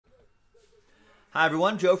Hi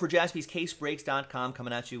everyone, Joe for JaspysCaseBreaks.com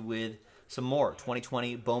coming at you with some more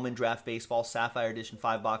 2020 Bowman Draft Baseball Sapphire Edition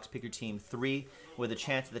 5-box Pick Your Team 3 with a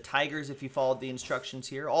chance at the Tigers if you followed the instructions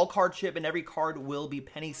here. All card ship and every card will be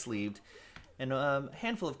penny sleeved. And a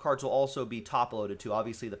handful of cards will also be top loaded too.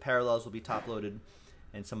 Obviously the parallels will be top loaded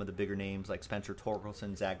and some of the bigger names like Spencer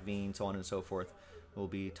Torkelson, Zach Veen, so on and so forth will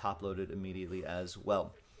be top loaded immediately as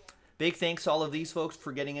well. Big thanks to all of these folks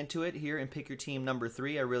for getting into it here in Pick Your Team number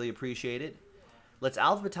 3. I really appreciate it. Let's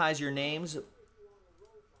alphabetize your names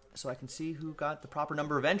so I can see who got the proper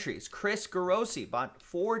number of entries. Chris Garossi bought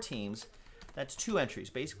 4 teams. That's 2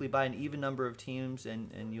 entries. Basically, buy an even number of teams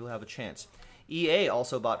and you'll have a chance. EA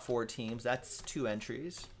also bought 4 teams. That's 2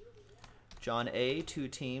 entries. John A, 2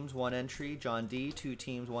 teams, 1 entry. John D, 2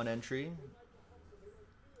 teams, 1 entry.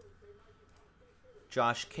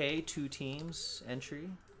 Josh K, 2 teams,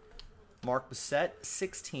 entry. Mark Bissett,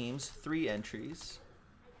 6 teams, 3 entries.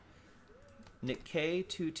 Nick K,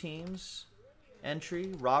 2 teams,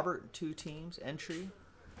 entry. Robert, 2 teams, entry.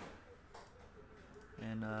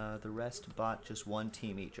 And the rest bought just 1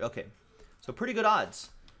 team each. Okay, so pretty good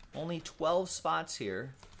odds. Only 12 spots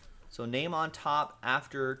here. So name on top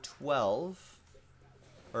after 12,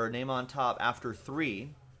 or name on top after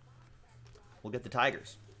 3, we'll get the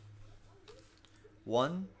Tigers.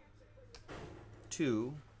 1,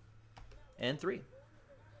 2, and 3.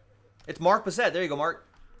 It's Mark Bissett. There you go, Mark.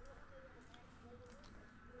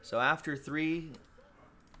 So after 3,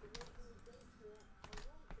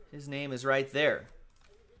 his name is right there.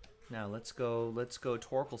 Now let's go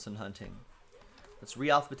Torkelson hunting. Let's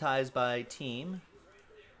re-alphabetize by team.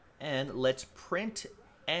 And let's print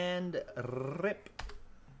and rip.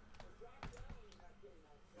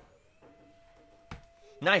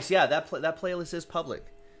 Nice, yeah, that playlist is public.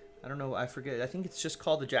 I don't know, I forget. I think it's just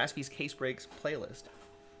called the Jaspy's Case Breaks playlist.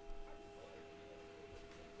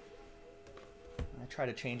 I try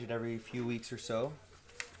to change it every few weeks or so.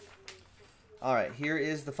 All right, here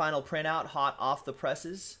is the final printout, hot off the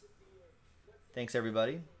presses. Thanks,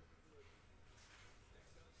 everybody.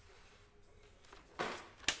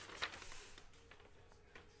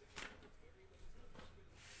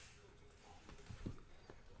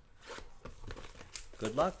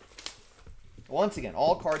 Good luck. Once again,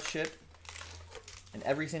 all cards shipped, and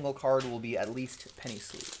every single card will be at least penny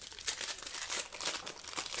sleeved.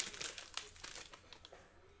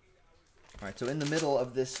 All right, so in the middle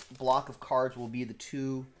of this block of cards will be the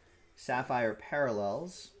 2 sapphire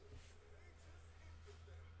parallels.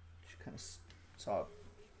 You kind of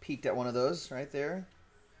peeked at one of those right there.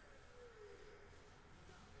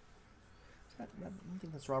 I don't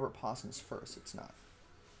think that's Robert Possen's first. It's not.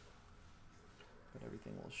 But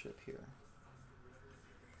everything will ship here.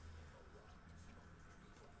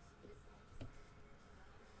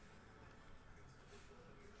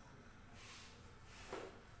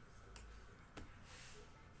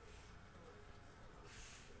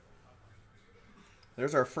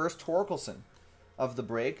 There's our first Torkelson of the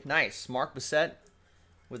break. Nice. Mark Bissett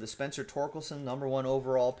with a Spencer Torkelson, #1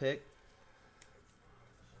 overall pick.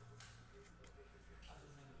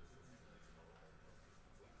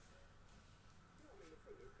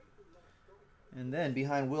 And then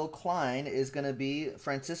behind Will Klein is going to be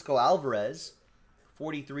Francisco Alvarez,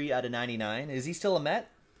 43 out of 99. Is he still a Met?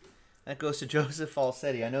 That goes to Joseph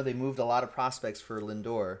Falsetti. I know they moved a lot of prospects for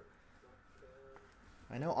Lindor.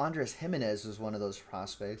 I know Andres Jimenez was one of those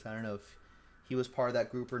prospects. I don't know if he was part of that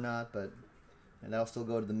group or not, but and that'll still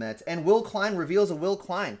go to the Mets. And Will Klein reveals a Will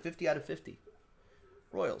Klein, 50 out of 50.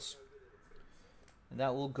 Royals. And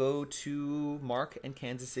that will go to Mark and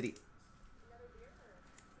Kansas City.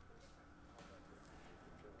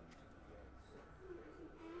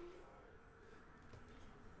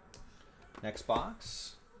 Next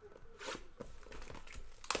box.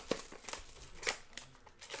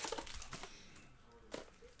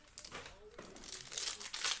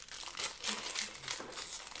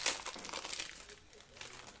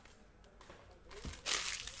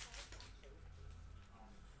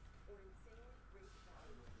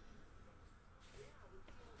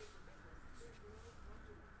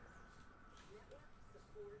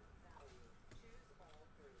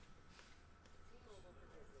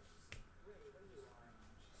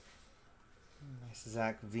 Nice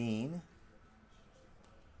Zach Veen.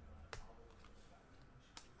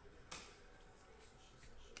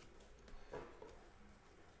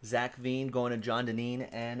 Zach Veen going to John Deneen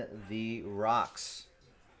and the Rocks.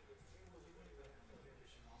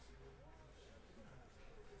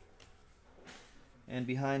 And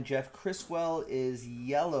behind Jeff Criswell is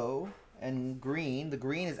yellow and green. The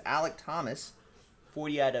green is Alec Thomas,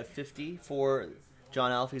 40 out of 50 for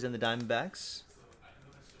John Alfies and the Diamondbacks.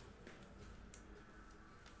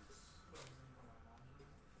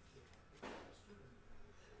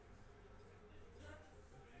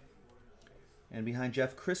 And behind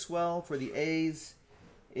Jeff Criswell for the A's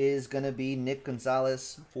is going to be Nick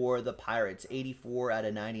Gonzalez for the Pirates. 84 out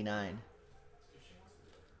of 99.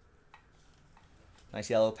 Nice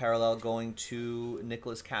yellow parallel going to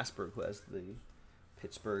Nicholas Casper, who has the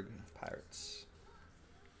Pittsburgh Pirates.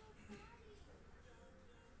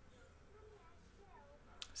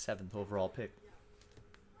 7th overall pick.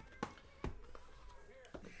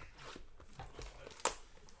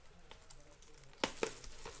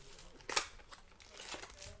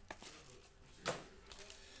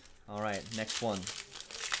 All right, next one.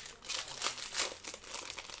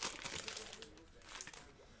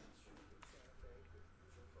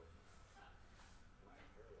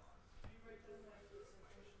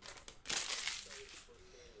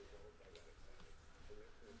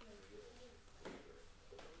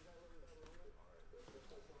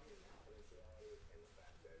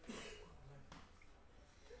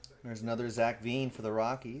 There's another Zach Veen for the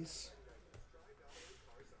Rockies.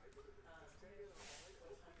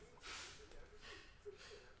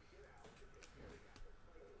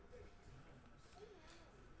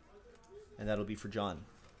 And that'll be for John.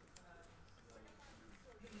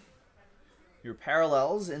 Your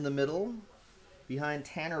parallels in the middle, behind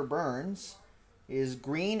Tanner Burns, is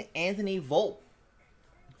Green Anthony Volpe.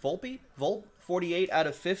 Volpe? 48 out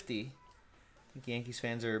of 50. I think Yankees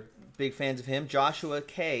fans are big fans of him. Joshua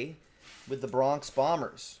K. with the Bronx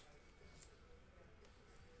Bombers.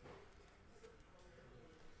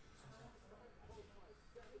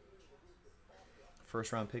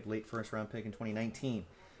 First round pick, late first round pick in 2019.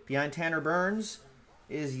 Behind Tanner Burns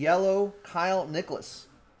is yellow Kyle Nicholas.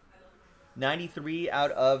 93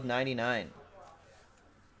 out of 99.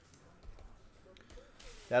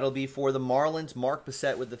 That'll be for the Marlins, Mark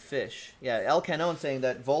Bissett with the Fish. Yeah, El Canon saying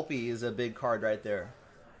that Volpe is a big card right there.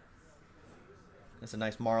 That's a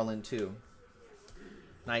nice Marlin, too.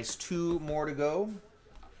 Nice 2 more to go.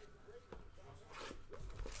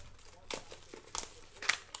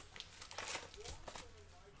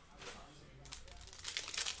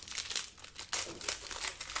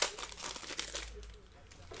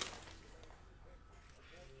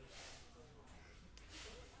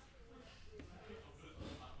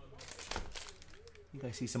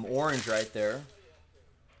 I see some orange right there.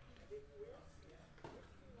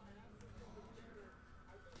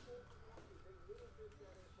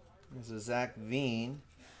 There's a Zach Veen.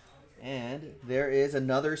 And there is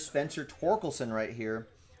another Spencer Torkelson right here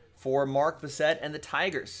for Mark Bissett and the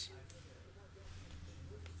Tigers.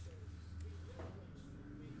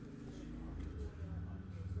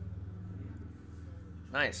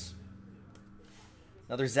 Nice.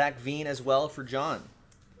 Another Zach Veen as well for John.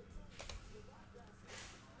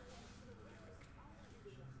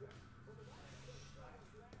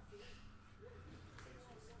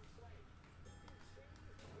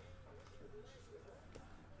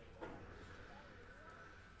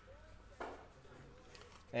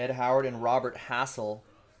 Ed Howard and Robert Hassel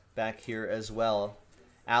back here as well.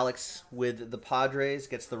 Alex with the Padres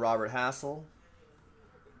gets the Robert Hassel.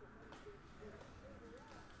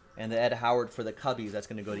 And the Ed Howard for the Cubbies, that's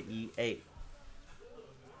going to go to E8.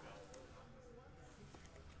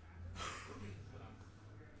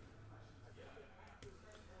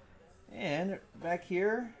 And back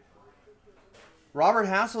here, Robert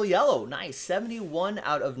Hassel yellow. Nice, 71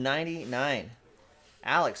 out of 99.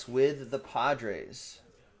 Alex with the Padres.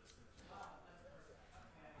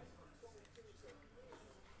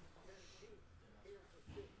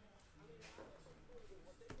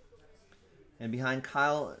 And behind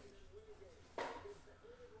Kyle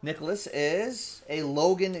Nicholas is a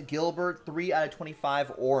Logan Gilbert 3 out of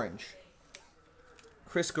 25 orange.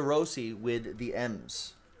 Chris Garossi with the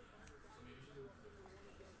M's.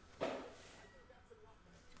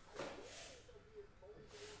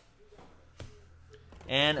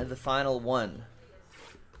 And the final one.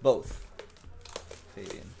 Both.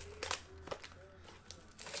 Fabian.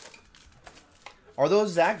 Are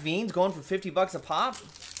those Zach Veens going for $50 a pop?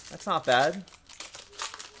 That's not bad.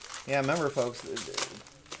 Yeah, remember, folks,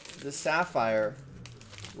 the sapphire,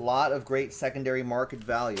 a lot of great secondary market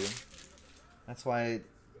value. That's why,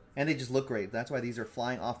 and they just look great. That's why these are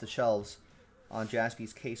flying off the shelves on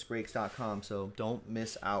jaspyscasebreaks.com, so don't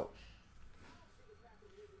miss out.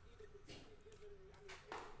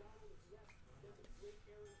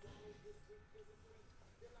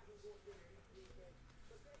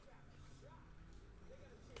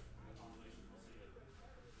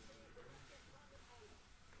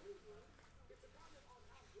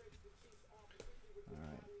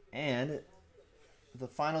 And the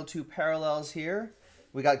final 2 parallels here,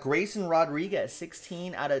 we got Grayson Rodriguez,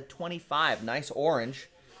 16 out of 25. Nice orange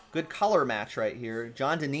Good color match right here.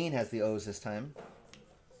 John Deneen has the O's this time.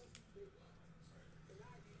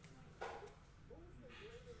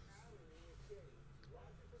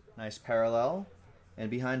 Nice parallel. And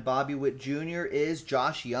behind Bobby Witt Jr. is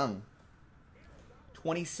Josh Young.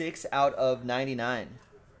 26 out of 99.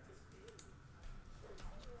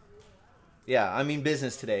 Yeah, I mean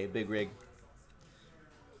business today, Big Rig.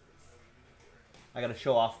 I got to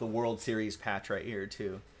show off the World Series patch right here,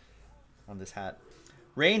 too, on this hat.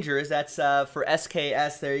 Rangers, that's for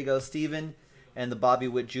SKS. There you go, Steven. And the Bobby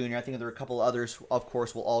Witt Jr. I think there are a couple others, of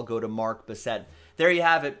course, will all go to Mark Bissett. There you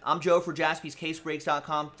have it. I'm Joe for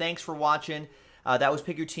JaspysCaseBreaks.com. Thanks for watching. That was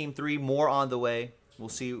Pick Your Team 3. More on the way. We'll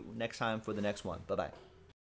see you next time for the next one. Bye-bye.